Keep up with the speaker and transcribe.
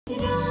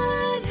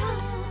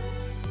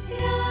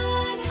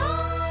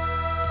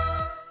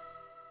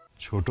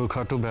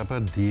ছোটখাটো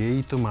ব্যাপার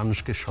দিয়েই তো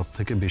মানুষকে সব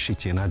থেকে বেশি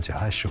চেনা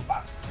যায় শোভা।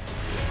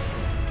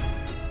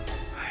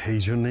 এই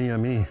জন্যই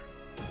আমি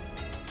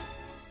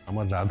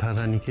আমার রাধা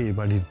রানীকে এ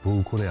বাড়ির বউ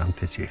করে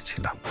আনতে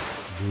চেয়েছিলাম।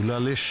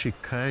 দুলালের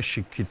শিক্ষায়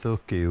শিক্ষিত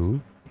কেউ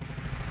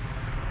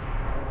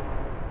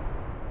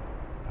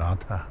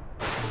রাধা।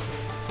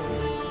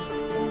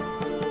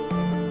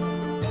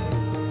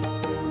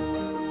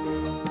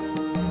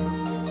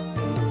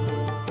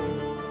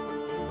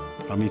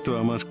 আমি তো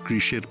আমার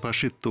কৃষের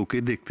পাশে তোকে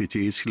দেখতে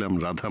চেয়েছিলাম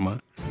রাধামা।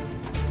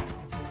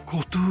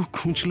 কত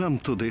খুঁজলাম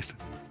তোদের,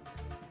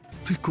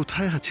 তুই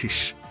কোথায় আছিস?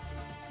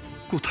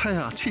 কোথায়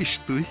আছিস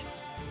তুই?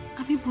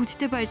 আমি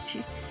বুঝতে পারছি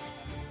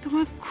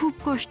তোমার খুব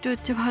কষ্ট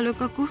হচ্ছে ভালো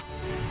কাকু,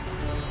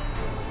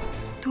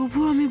 তবু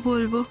আমি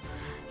বলবো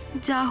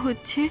যা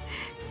হচ্ছে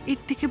এর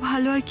থেকে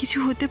ভালো আর কিছু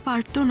হতে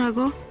পারতো না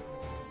গো।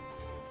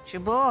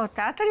 শুভ,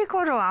 তাড়াতাড়ি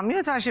করো,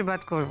 আমিও তো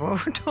আশীর্বাদ করবো।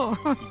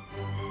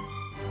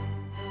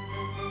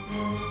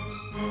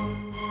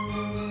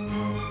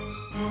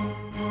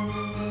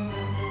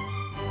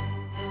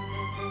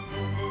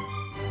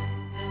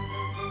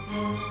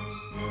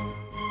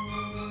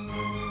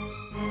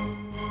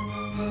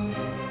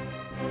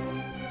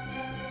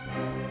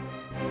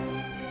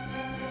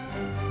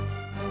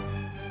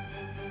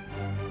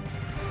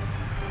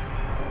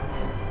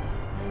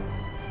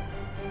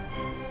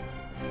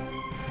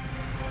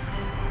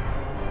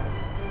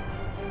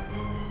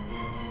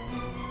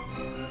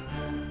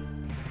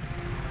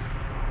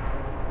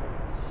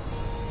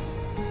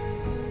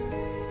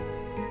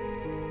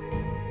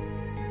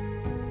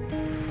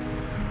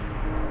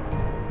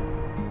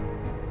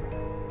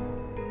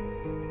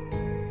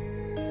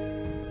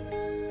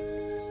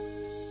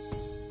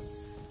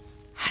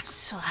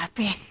 So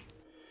happy.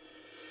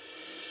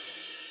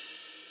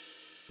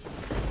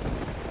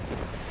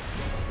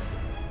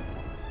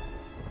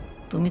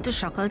 তুমি তো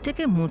সকাল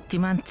থেকে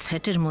মূর্তিমান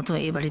সেটের মতো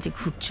এই বাড়িতে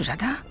ঘুরছো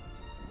রাধা।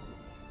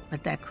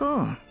 দেখো,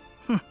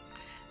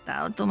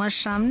 তাও তোমার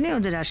সামনে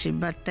ওদের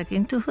আশীর্বাদটা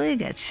কিন্তু হয়ে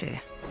গেছে।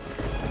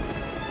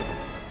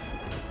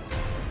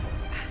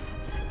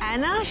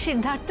 অ্যানা,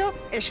 সিদ্ধার্থ,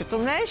 এসো,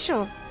 তোমরা এসো,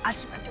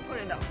 আশীর্বাদটা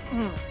করে দাও।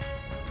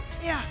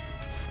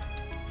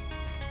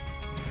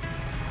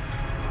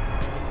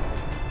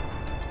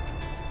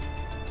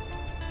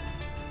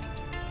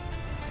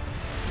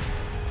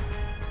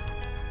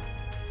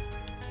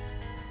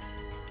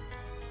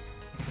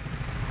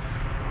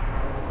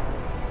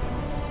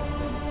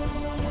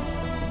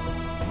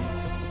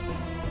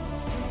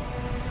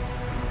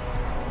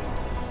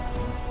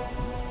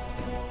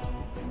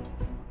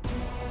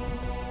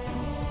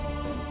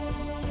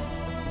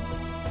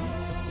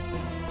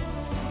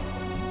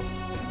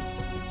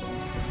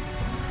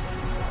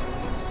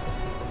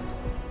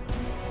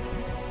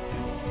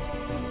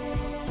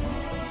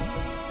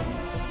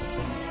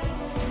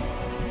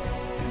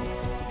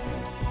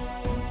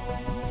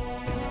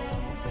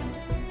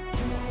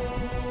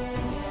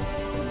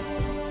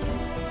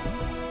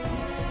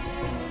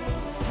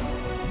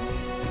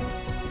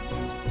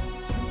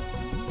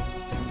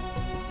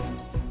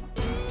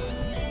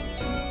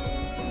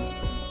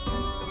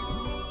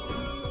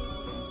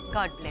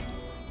 God bless.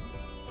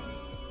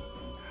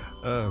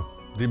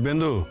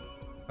 দিব্যেন্দু,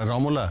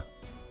 রমলা,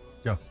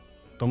 যাও,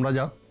 তোমরা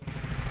যাও।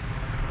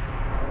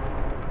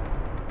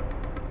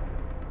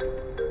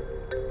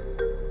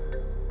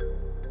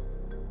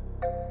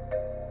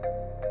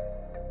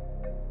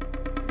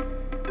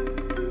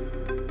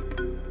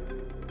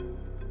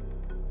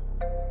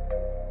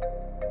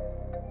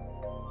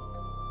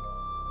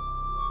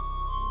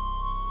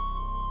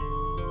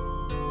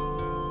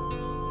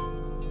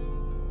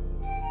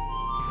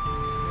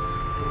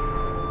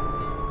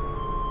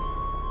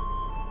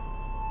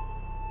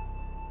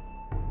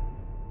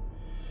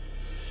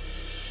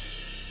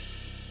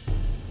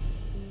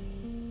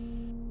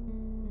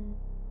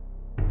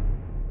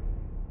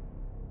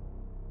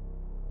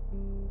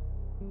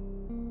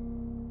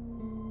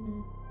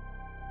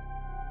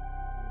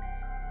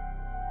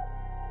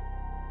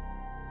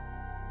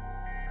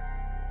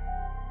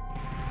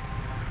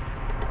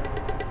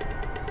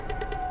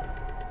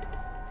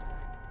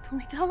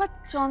 তুমি তো আমার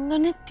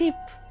চন্দনের টিপ।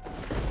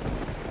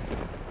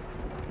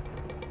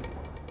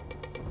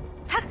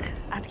 থাক,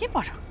 আজকে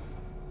পড়ো।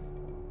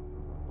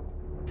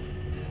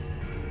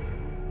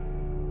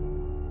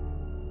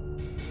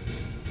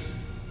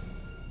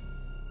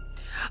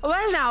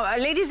 Well now,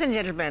 ladies and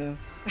gentlemen,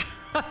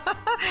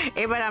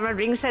 এবার আমরা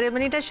রিং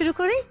সেরেমনিটা শুরু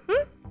করি।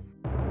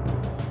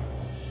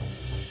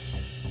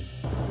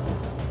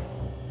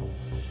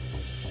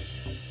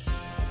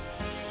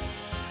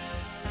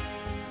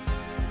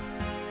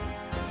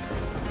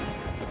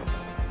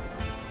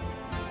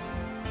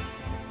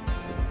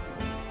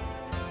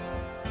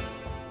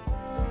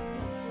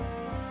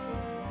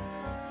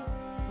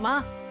 মা,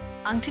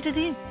 আংটিটা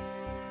দিন।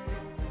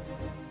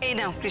 এই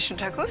নাও কৃষ্ণ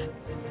ঠাকুর।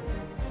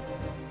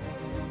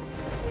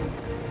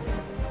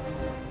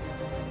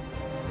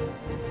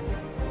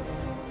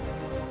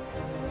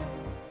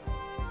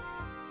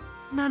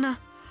 না না,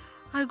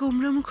 আর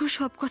গোমরা মুখের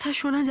সব কথা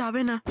শোনা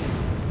যাবে না।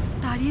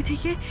 দাঁড়িয়ে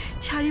থেকে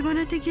শাড়ি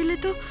বানাতে গেলে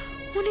তো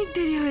অনেক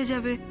দেরি হয়ে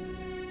যাবে।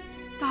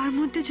 তার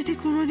মধ্যে যদি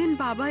কোনোদিন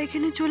বাবা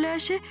এখানে চলে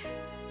আসে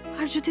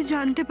আর যদি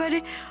জানতে পারে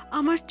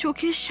আমার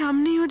চোখের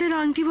সামনেই ওদের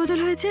আংটি বদল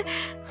হয়েছে।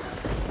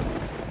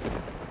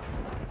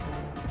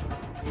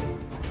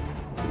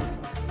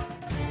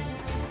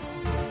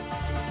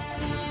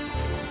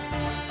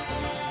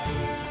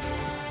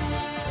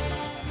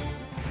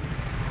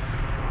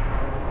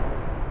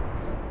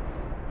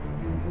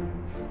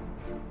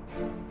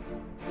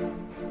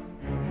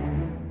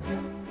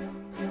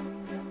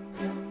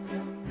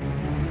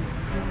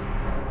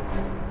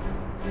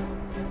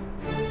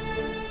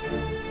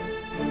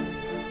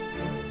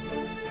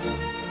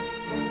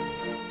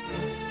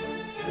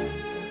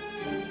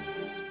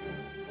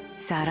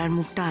 সারার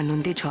মুখটা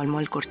আনন্দে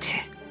ঝলমল করছে,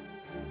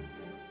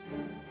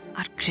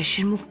 আর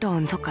কৃষের মুখটা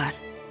অন্ধকার।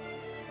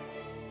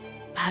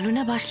 ভালো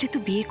না বাসলে তো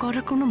বিয়ে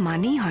করার কোনো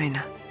মানেই হয়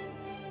না।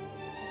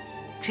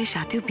 কৃষ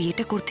আতেও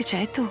বিয়েটা করতে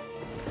চায় তো?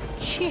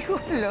 কি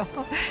হলো,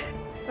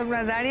 তোমরা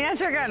দাঁড়িয়ে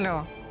আছো কেন?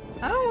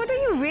 What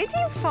are you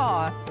waiting for?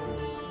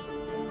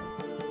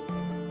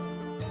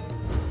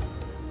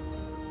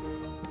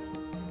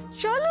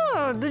 চলো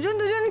দুজন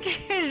দুজনকে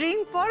রিং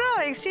পরাও,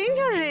 এক্সচেঞ্জ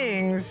ইউর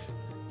রিংস।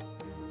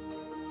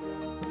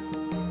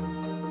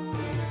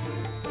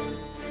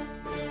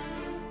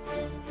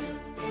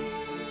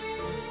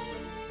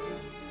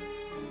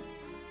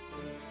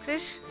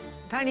 কৃষ,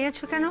 দাঁড়িয়ে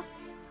আছো কেন?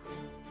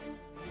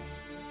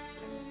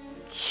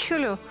 কি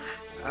হলো?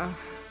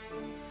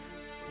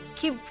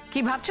 কি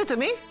ভাবছো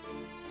তুমি?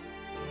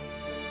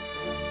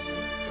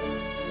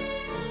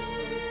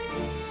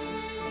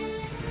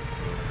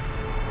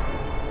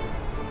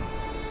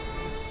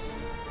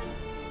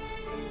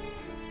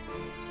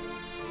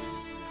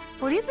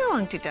 পরিয়ে দাও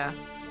আংটিটা।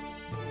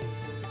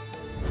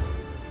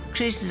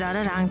 ক্রিস,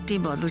 জারার আংটি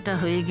বদলটা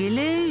হয়ে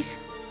গেলে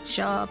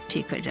সব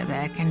ঠিক হয়ে যাবে।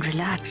 I can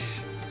relax।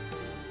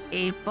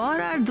 এরপর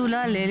আর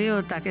দুলাল এলেও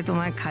তাকে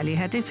তোমায় খালি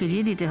হাতে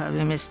ফিরিয়ে দিতে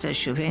হবে মিস্টার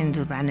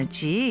শুভেন্দু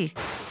ব্যানার্জি।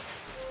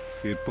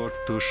 এরপর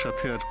তোর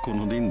সাথে আর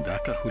কোনোদিন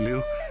দেখা হলেও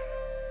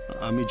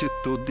আমি যে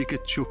তোর দিকে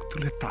চোখ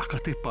তুলে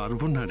তাকাতে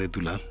পারবো না রে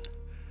দুলাল,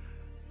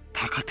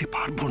 তাকাতে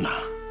পারবো না।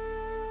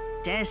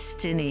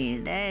 Destiny,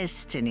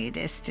 destiny,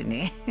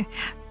 destiny.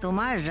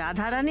 তোমার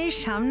রাধারানীর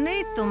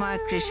সামনেই তোমার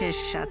কৃষের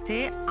সাথে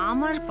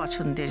আমার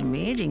পছন্দের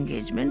মেয়ের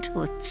এঙ্গেজমেন্ট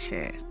হচ্ছে।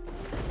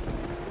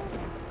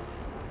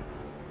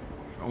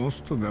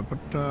 সমস্ত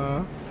ব্যাপারটা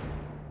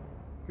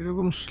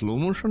এরকম স্লো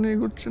মোশনে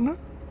এগোচ্ছে না?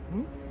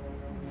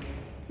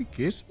 কি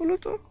কেস বলো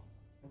তো?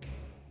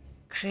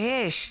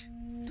 কৃষ,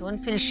 ডোন্ট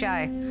ফিল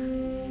শাই।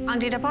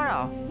 আংটিটা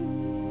পরাও।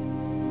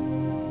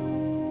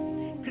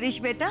 কৃষ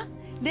বেটা,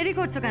 দেরি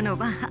করছো কেন?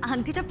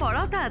 আংটিটা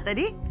পরাও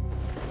তাড়াতাড়ি।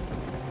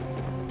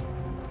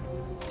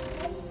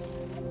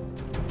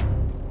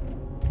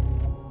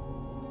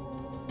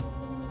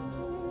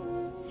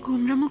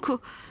 গোমরামুখ,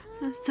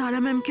 সারা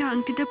ম্যামকে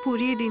আংটিটা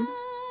পরিয়ে দিন।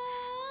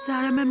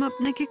 সারা ম্যাম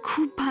আপনাকে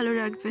খুব ভালো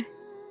রাখবে।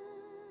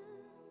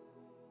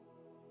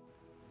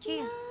 কি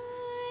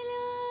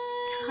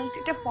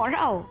আংটিটা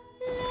পরাও।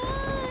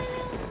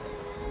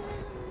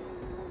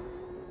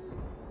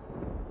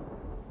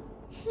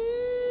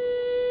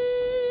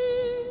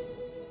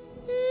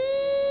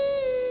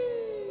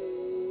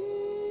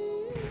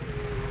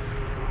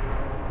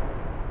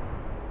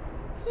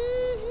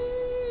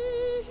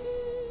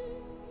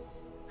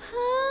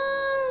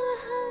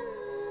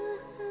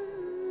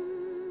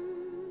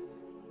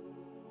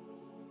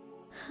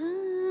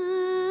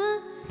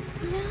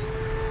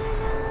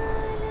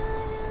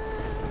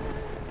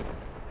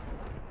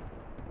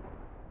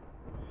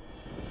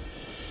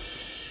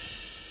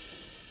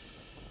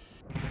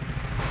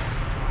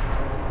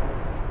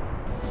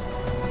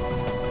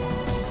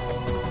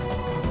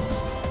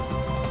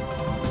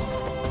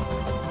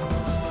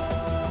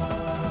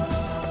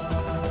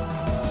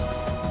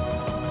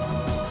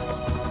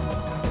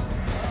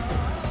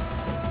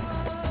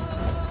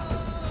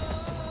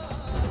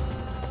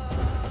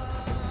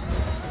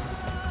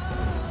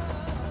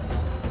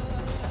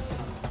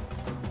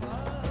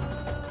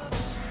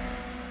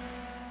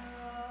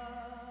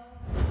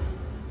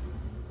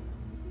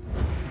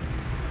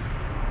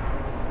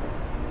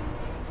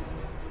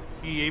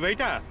 এই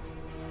বাড়িটা?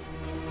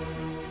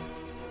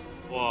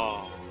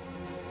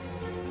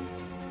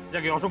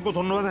 যাকে অসংখ্য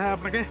ধন্যবাদ। হ্যাঁ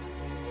আপনাকে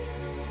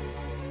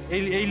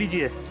এই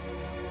লিজিয়ে।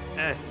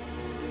 হ্যাঁ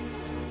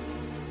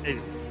এই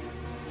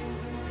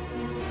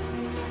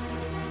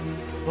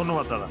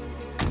ধন্যবাদ দাদা।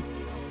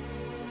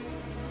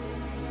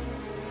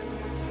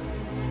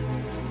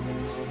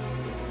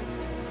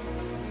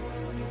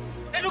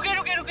 रुके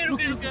रुके रुके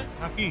रुके रुके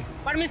কি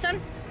परमिशन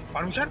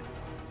পারমিশন?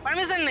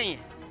 परमिशन नहीं है।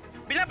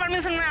 बिना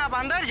परमिशन में आप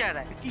अंदर जा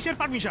रहे हैं। কিসের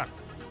পারমিশন?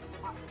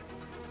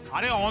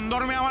 अरे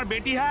अंदर में हमार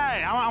बेटी है,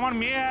 हमार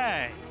मेये है,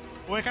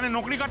 वो এখানে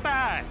नौकरी करता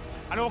है।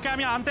 अरे ওকে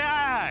আমি আনতে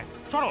আয়া है।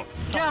 চলো।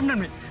 কে আপনার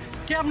মেয়ে?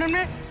 কে আপনার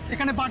মেয়ে?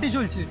 এখানে পার্টি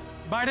চলছে,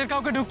 বাইরের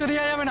কাউকে ঢুকতে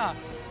দেওয়া যাবে না।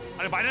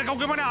 আরে বাইরের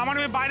কাউকে মানে আমার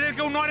মেয়ে বাইরের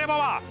কেউ নয় রে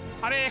বাবা।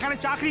 আরে এখানে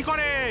চাকরি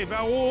করে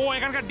ও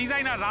এখানকার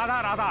ডিজাইনার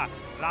রাধা।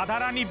 রাধা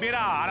রানী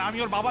বেরা, আর আমি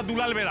ওর বাবা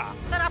দুলাল বেরা।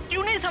 सर आप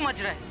क्यों नहीं समझ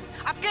रहे?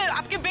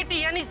 आपकी बेटी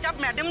यानी जब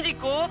मैडम जी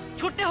को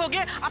छुट्टी हो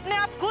गए अपने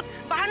आप खुद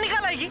बाहर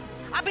निकल आएगी।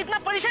 आप इतना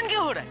परेशान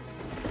क्यों हो रहे हैं?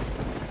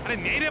 अरे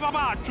नहीं रे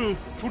बाबा,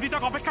 छुट्टी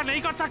तक अपेक्षा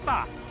नहीं कर सकता।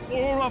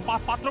 ওর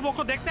পাত্রপক্ষ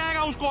দেখতে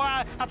আएगा उसको,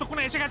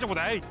 এতক্ষণে এসে গেছে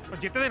বোধহয়।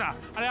 যেতে দে না,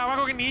 আরে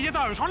আমাকে ওকে নিয়ে যেতে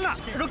হবে, শোন না।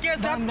 रुकिए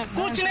साहब,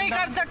 कुछ नहीं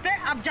कर सकते।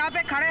 आप जहाँ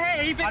पे खड़े हैं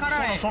यहीं पे खड़ा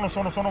है। শোনো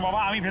শোনো শোনো বাবা,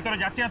 আমি ভেতরে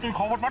যাচ্ছি না, তুমি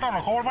খবর পাঠাও না,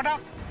 খবর পাঠাও।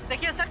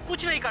 देखिए सर, कुछ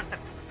नहीं कर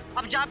सकते।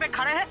 अब जहाँ पे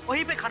खड़े हैं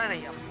वहीं पे खड़े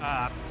रहिए आप।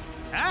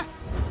 হ্যাঁ,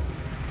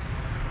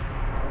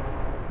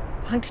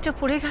 আংটিটা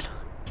পড়ে গেল।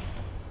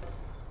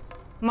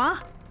 মা,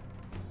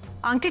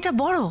 আংটিটা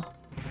বড়।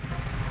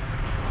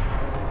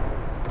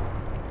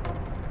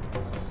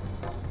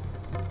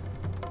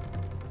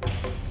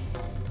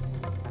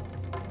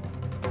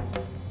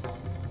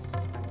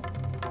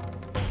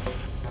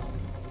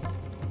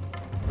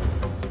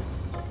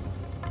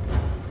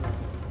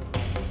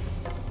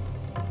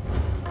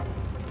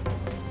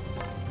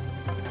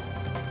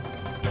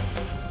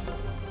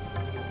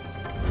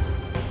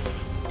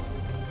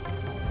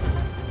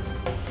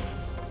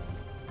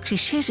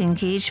 কৃষের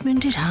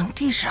এঙ্গেজমেন্টের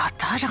আংটি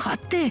রাধার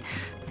হাতে।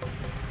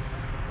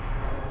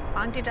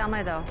 আংটিটা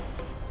আমায় দাও,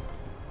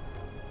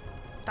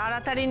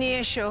 তাড়াতাড়ি নিয়ে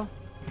এসো।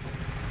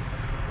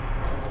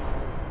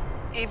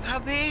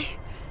 এভাবে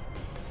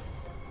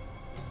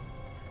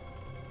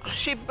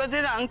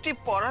আশীর্বাদের আংটি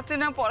পরাতে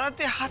না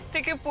পরাতে হাত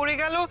থেকে পড়ে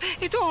গেল,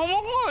 এ তো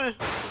অমঙ্গল।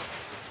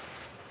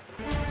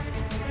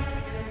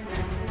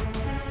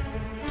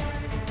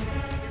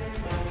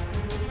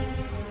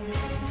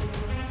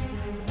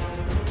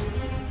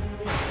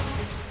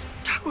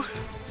 ঠাকুর,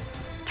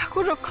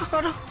 ঠাকুর রক্ষা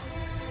করো।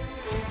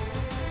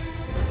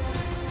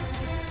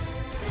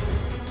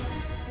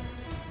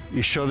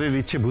 ঈশ্বরের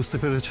ইচ্ছে বুঝতে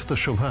পেরেছ তো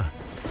শোভা?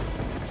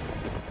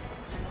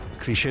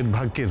 কৃষের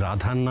ভাগ্যে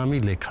রাধার নামই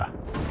লেখা।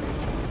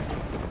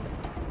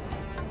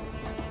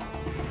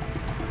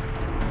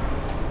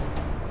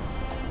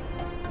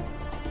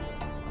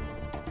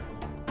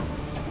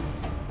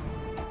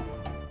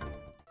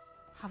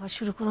 আবার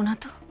শুরু করো না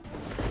তো।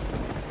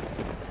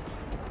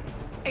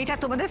 এটা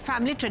তোমাদের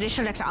ফ্যামিলি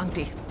ট্রেডিশনাল একটা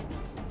আংটি।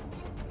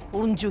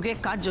 কোন যুগে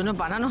কার জন্য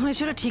বানানো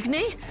হয়েছিল ঠিক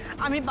নেই।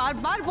 আমি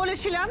বারবার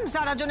বলেছিলাম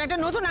যারা জন্য একটা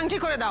নতুন আংটি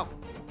করে দাও,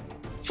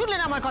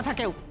 শুনলেন আমার কথা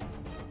কেউ?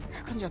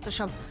 এখন যত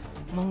সব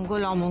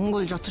মঙ্গল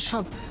অমঙ্গল, যত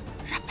সব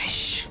রাবেশ।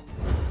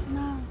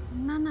 না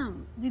না না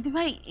দিদি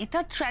ভাই, এটা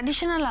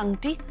ট্র্যাডিশনাল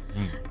আংটি।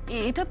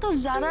 এটা তো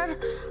যারার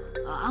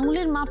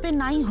আঙুলের মাপে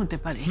নাই হতে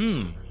পারে,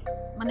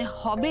 মানে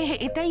হবে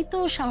এটাই তো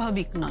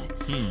স্বাভাবিক নয়।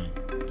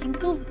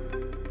 কিন্তু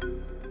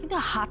কিন্তু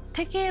হাত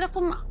থেকে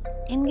এরকম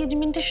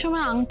এনগেজমেন্টের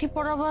সময় আংটি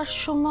পরাবার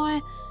সময়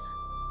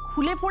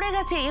খুলে পড়ে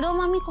গেছে এরকম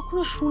আমি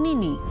কখনো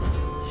শুনিনি।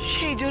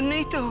 সেই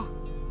জন্যই তো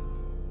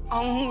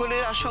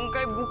অমঙ্গলের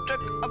আশঙ্কায় বুকটা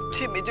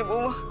কাঁপছে মেজো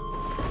বৌমা।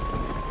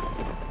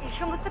 এই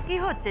সমস্ত কি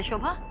হচ্ছে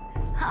শোভা?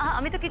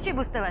 আমি তো কিছুই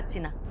বুঝতে পারছি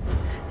না।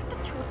 একটা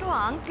ছোট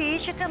আংটি,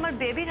 সেটা আমার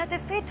বেবির হাতে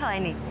ফিট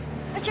হয়নি,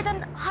 সেটা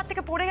হাত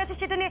থেকে পড়ে গেছে,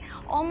 সেটা নিয়ে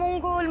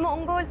অমঙ্গল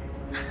মঙ্গল,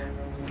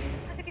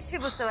 আমি তো কিছুই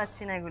বুঝতে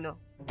পারছি না এগুলো।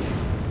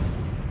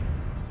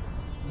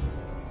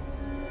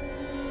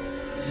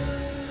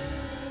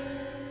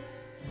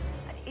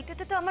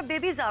 এটাতে তো আমার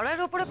বেবি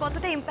জাওরার উপরে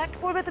কতটা ইম্প্যাক্ট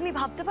পড়বে তুমি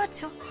ভাবতে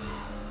পারছো?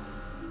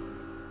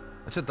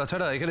 আচ্ছা,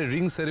 তাছাড়া এখানে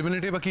রিং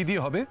সেরিমনিটা বা কি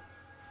দিয়ে হবে?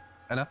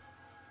 না,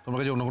 তোমার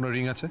কাছে অন্য কোনো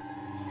রিং আছে?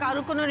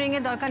 কারো কোনো রিং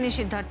এর দরকার নেই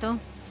সিদ্ধার্থ।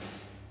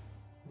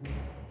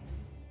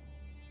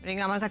 রিং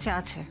আমার কাছে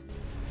আছে।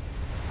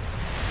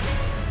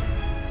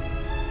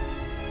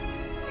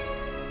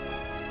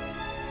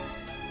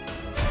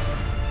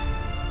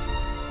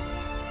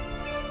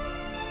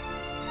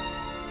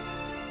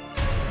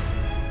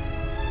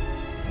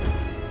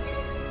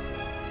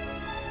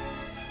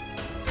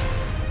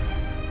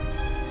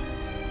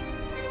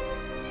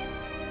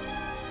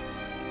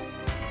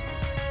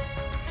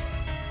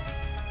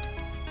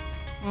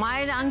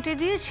 মায়ের আংটি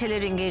দিয়ে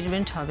ছেলের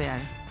এঙ্গেজমেন্ট হবে।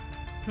 আর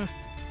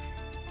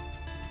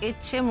এর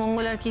চেয়ে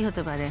মঙ্গল আর কি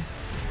হতে পারে?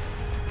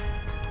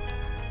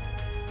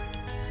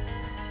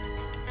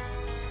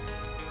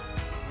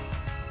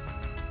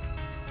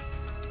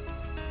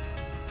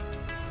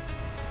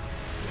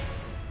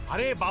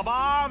 अरे बाबा,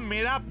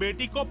 मेरा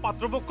बेटी को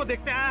पात्रपक्ष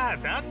देखते आया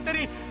है।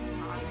 तेरी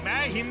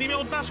मैं हिंदी में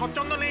उतना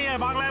स्वच्छंद नहीं है,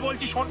 বাংলায়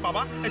বলছি। শোন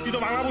বাবা, তুই তো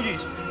বাংলা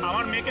বুঝিস।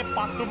 আমার মেয়েকে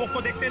পাত্রপক্ষ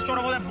দেখতে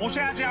চোরা বোধহয়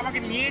বসে আছে, আমাকে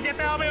নিয়ে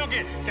যেতে হবে ওকে।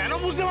 কেন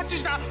বুঝতে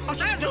পারছিস না?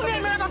 तुमने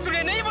मेरा बात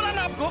सुने नहीं बोला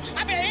ना आपको?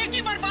 अबे एक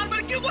ही बार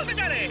बार क्यों बोलते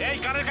जा रहे? এই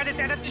কানের কাছে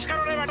চেঁচাচ্ছিস কেন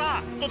রে বেটা?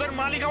 তোদের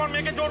মালিক আমার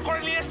মেয়েকে জোর করে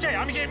নিয়ে এসছে,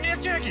 আমি কি এমনি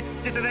এসছি নাকি?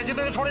 যেতে দে,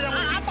 যেতে দে, সরে যাবো।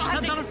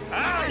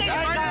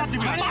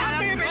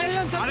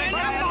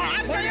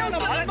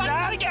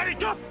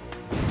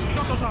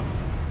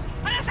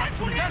 अरे सर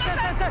सुनिए,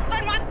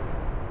 सर मत।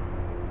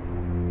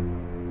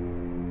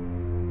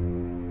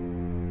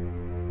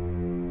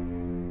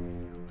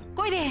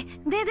 কই রে,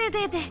 দে দে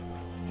দে দে।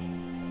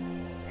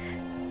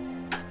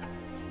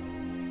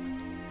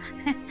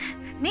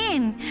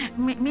 নিন,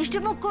 মিষ্টি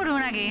মুখ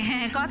করুন আগে,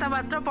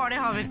 কথাবার্তা পরে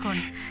হবে কোন।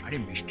 আরে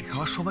মিষ্টি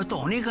খাওয়ার সময় তো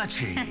অনেক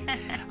আছে,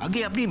 আগে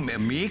আপনি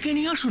মেয়েকে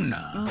নিয়ে আসুন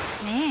না।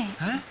 মেয়ে?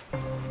 হ্যাঁ,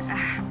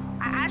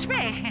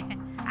 আসবে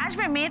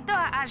আসবে, মেয়ে তো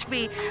আসবে।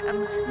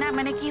 না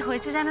মানে কি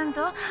হয়েছে জানেন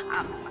তো,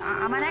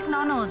 আমার এক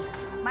ননদ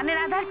মানে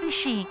রাধার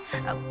পিসি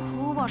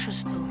খুব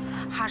অসুস্থ,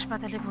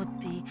 হাসপাতালে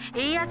ভর্তি,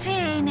 এই আছে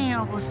এই নেই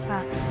অবস্থা।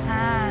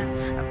 হ্যাঁ,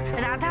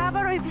 রাধা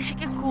আবার ওই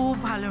পিসিকে খুব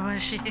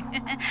ভালোবাসে।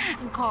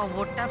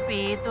 খবরটা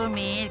পেয়ে তো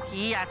মেয়ের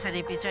কি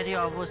আচারি পিচারি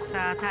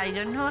অবস্থা, তাই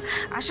জন্য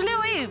আসলে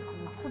ওই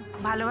খুব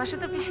ভালোবাসে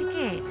তো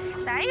পিসিকে,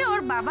 তাই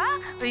ওর বাবা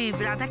ওই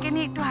রাধাকে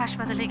নিয়ে একটু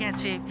হাসপাতালে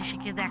গেছে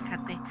পিসিকে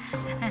দেখাতে।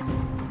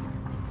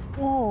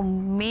 ও,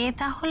 মেয়ে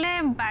তাহলে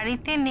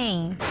বাড়িতে নেই?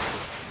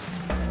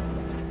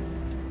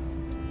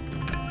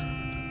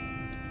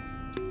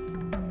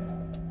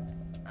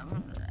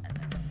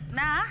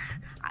 না,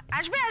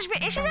 আসবে আসবে,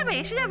 এসে যাবে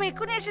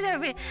এক্ষুনি এসে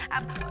যাবে।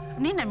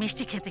 নিন না,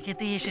 মিষ্টি খেতে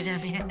খেতেই এসে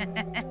যাবে।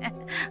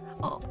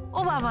 ও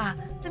বাবা,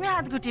 তুমি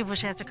হাত গুটিয়ে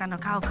বসে আছো কেন?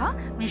 খাও খাও,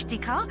 মিষ্টি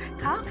খাও,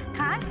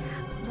 খান।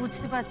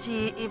 বুঝতে পারছি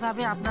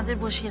এভাবে আপনাদের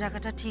বসিয়ে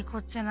রাখাটা ঠিক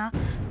হচ্ছে না,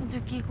 কিন্তু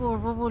কি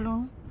করব বলুন।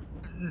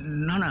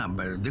 না না,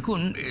 দেখুন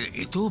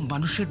এ তো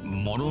মানুষের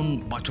মরণ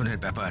বাঁচনের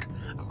ব্যাপার,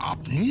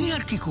 আপনি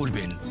আর কি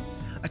করবেন।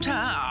 আচ্ছা,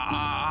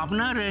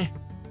 আপনার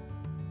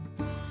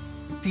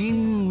 3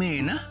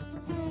 মেয়ে না?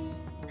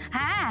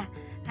 হ্যাঁ,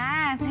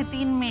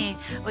 3 মেয়ে,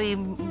 ওই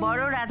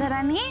বড়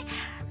রাধারানী,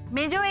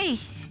 মেজই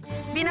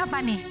বিনা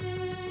পানি,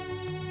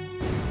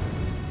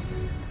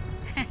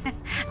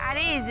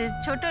 আরে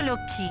ছোট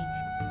লক্ষ্মী।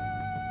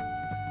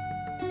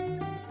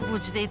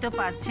 বুঝতেই তো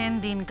পারছেন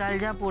দিনকাল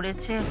যা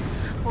পড়েছে,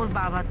 ওর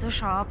বাবা তো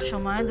সব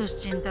সময়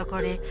দুশ্চিন্তা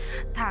করে।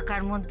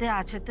 থাকার মধ্যে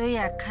আছে তো এই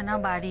একখানা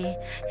বাড়ি,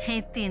 এই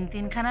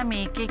 3খানা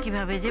মেয়েকে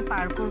কিভাবে যে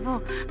পার করব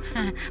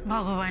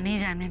ভগবানই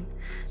জানেন।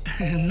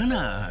 না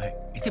না,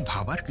 এতে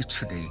ভাবার কিছু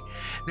নেই।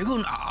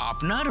 দেখুন,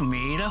 আপনার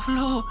মেয়েরা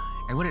হলো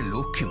একবারে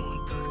লক্ষ্মী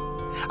মন্তর,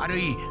 আর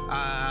ওই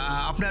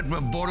আপনার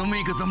বড়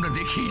মেয়েকে তো আমরা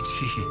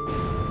দেখিয়েছি।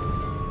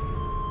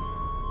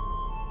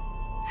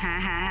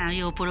 হ্যাঁ, ওই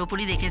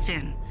ওপরই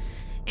দেখেছেন,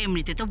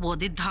 এমনিতে তো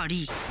বদের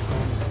ধরি।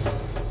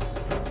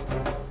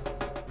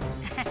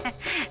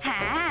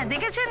 হ্যাঁ,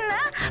 দেখেছেন না,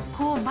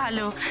 খুব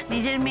ভালো।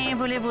 নিজের মেয়ে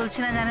বলে বলছি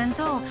না, জানেন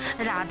তো,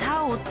 রাধা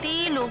অতি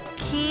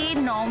লক্ষ্মী,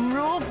 নম্র,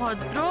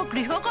 ভদ্র,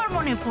 গৃহকর্ম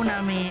নিপুণা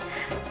মেয়ে।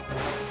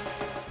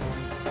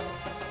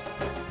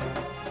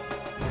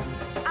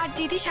 আর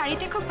দিদি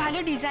শাড়িতে খুব ভালো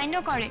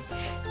ডিজাইনও করে,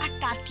 আর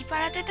তাঁতি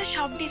পাড়াতে তো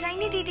সব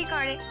ডিজাইনই দিদি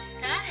করে।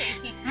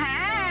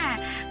 হ্যাঁ,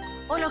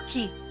 ও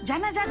লক্ষ্মী, যা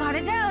না, যা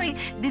ঘরে যা, ওই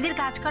দিদির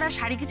কাজ করা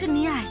শাড়ি কিছু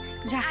নিয়ে আয়,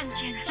 যা।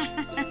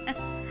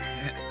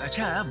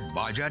 আচ্ছা,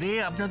 বাজারে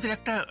আপনাদের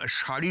একটা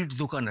শাড়ির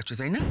দোকান আছে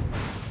তাই না?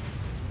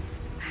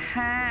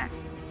 হ্যাঁ।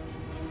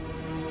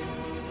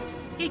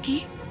 এ কি,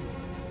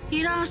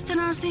 এরা আসতে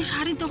না আসতে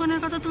শাড়ির দোকানের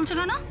কথা তুলছে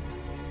কেন?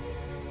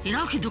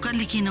 এরাও কি দোকান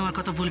লিখিয়ে নেওয়ার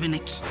কথা বলবে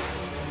নাকি?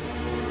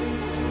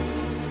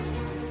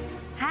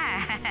 হ্যাঁ,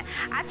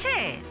 আছে,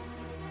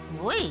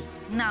 ওই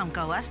নাম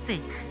কাউ আসতে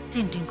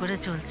টিম করে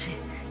চলছে।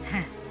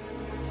 হ্যাঁ,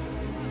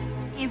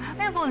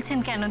 এভাবে বলছেন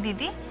কেন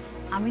দিদি?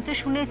 আমি তো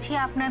শুনেছি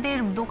আপনাদের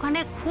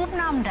দোকানের খুব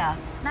নামডাক।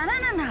 না,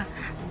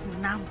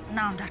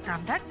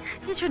 নামডাক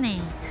কিছু নেই,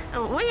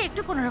 ওই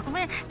একটু কোনো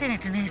রকমে টেনে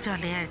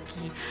চলে আর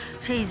কি।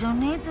 সেই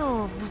জন্যেই তো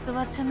বুঝতে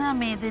পারছে না,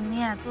 মেয়েদের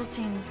নিয়ে এত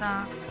চিন্তা।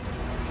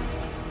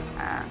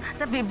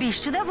 তা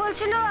বিষ্ণুদা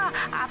বলছিল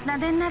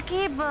আপনাদের নাকি।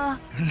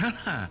 না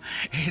না,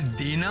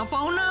 দেনা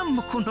পাওনা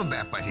কোনো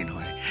ব্যাপারই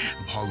নয়,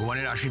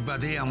 ভগবানের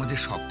আশীর্বাদে আমাদের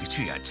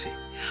সবকিছুই আছে।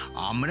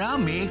 আমরা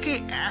মেয়েকে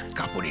এক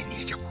কাপড়ে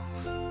নিয়ে যাব।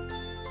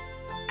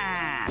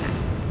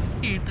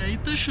 এটাই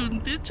তো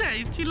শুনতে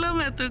চাইছিলাম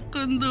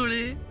এতক্ষণ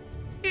ধরে,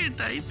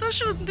 এটাই তো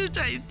শুনতে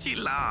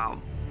চাইছিলাম।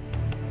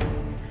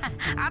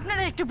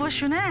 আপনারা একটু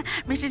বসুন, হ্যাঁ,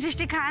 মিষ্টি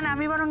টিষ্টি খান,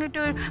 আমি বরং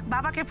একটু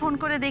বাবাকে ফোন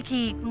করে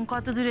দেখি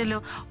কত দূর এলো।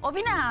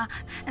 অবিনা,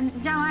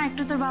 জামা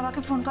একটু তোর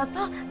বাবাকে ফোন কর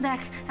তো,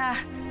 দেখ।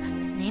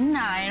 নিন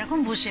না, এরকম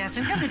বসে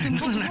আছেন কেন?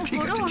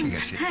 ঠিক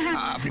আছে,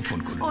 আপনি ফোন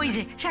করুন। ওই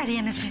যে শাড়ি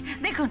এনেছে,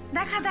 দেখুন,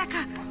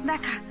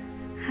 দেখা।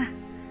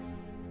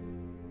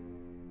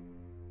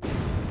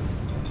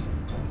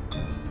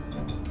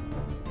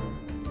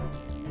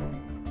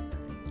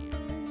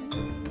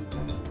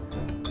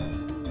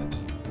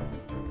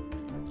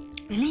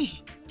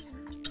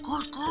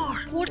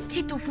 করছি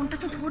তো, ফোনটা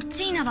তো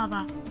ধরছেই না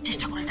বাবা।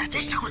 চেষ্টা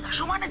করে যা,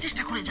 সমানে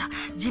চেষ্টা করে যা,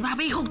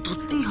 যেভাবেই হোক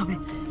ধরতেই হবে।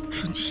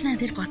 শুনছিস না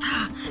এদের কথা?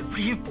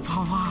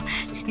 বাবা,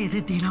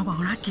 এদের দেনা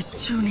পাওনা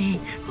কিচ্ছু নেই,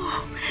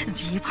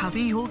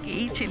 যেভাবেই হোক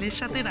এই ছেলের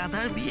সাথে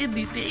রাধার বিয়ে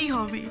দিতেই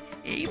হবে।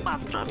 এই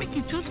পাত্র আমি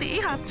কিছুতেই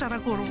হাতছাড়া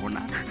করবো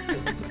না।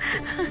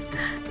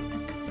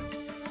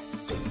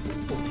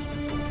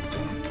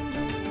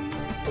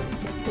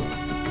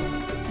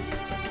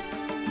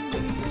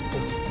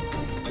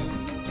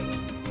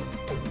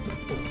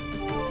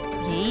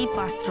 এই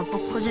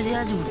পাত্রপক্ষ যদি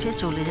আজ উঠে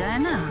চলে যায়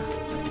না,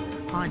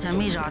 আজ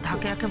আমি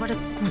রাধাকে একেবারে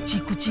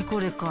কুচি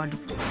করে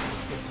কাটবো।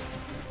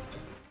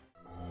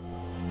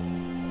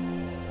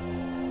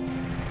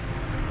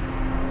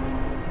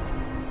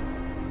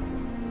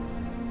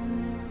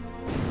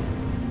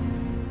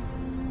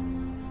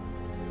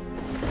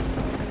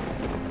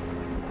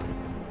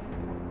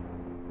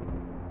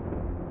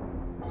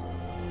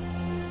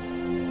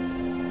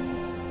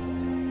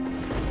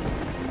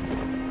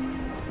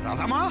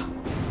 রাধামা,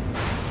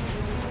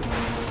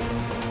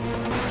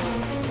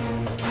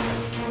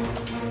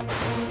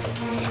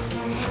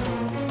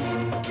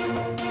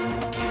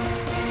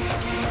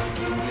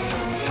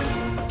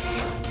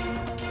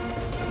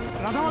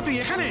 রাধামা তুই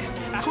এখানে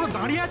এখনো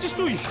দাঁড়িয়ে আছিস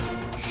তুই?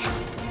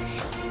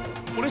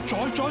 ওরে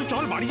চল চল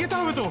চল, বাড়ি যেতে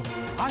হবে তো।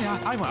 আয়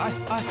আয় আয় মা, আয়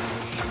আয়।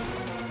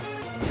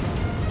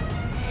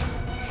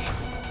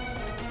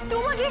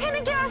 তোমাকে এখানে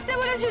কে আসতে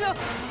বলেছিল?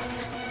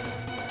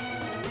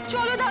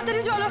 চলো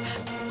তাড়াতাড়ি চলো,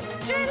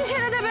 ট্রেন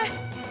ছেড়ে দেবে।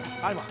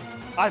 আয় মা,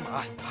 আয় মা,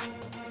 আয়।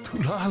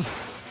 দুলাল,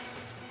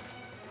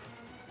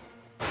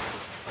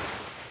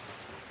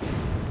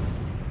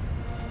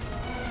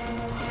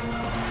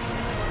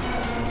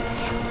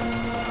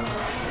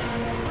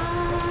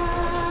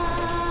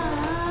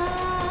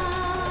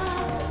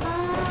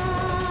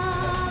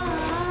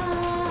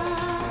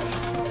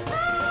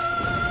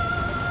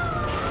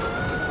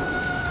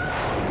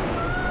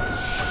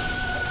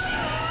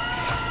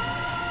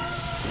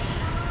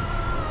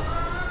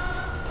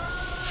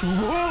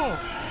 শুভ,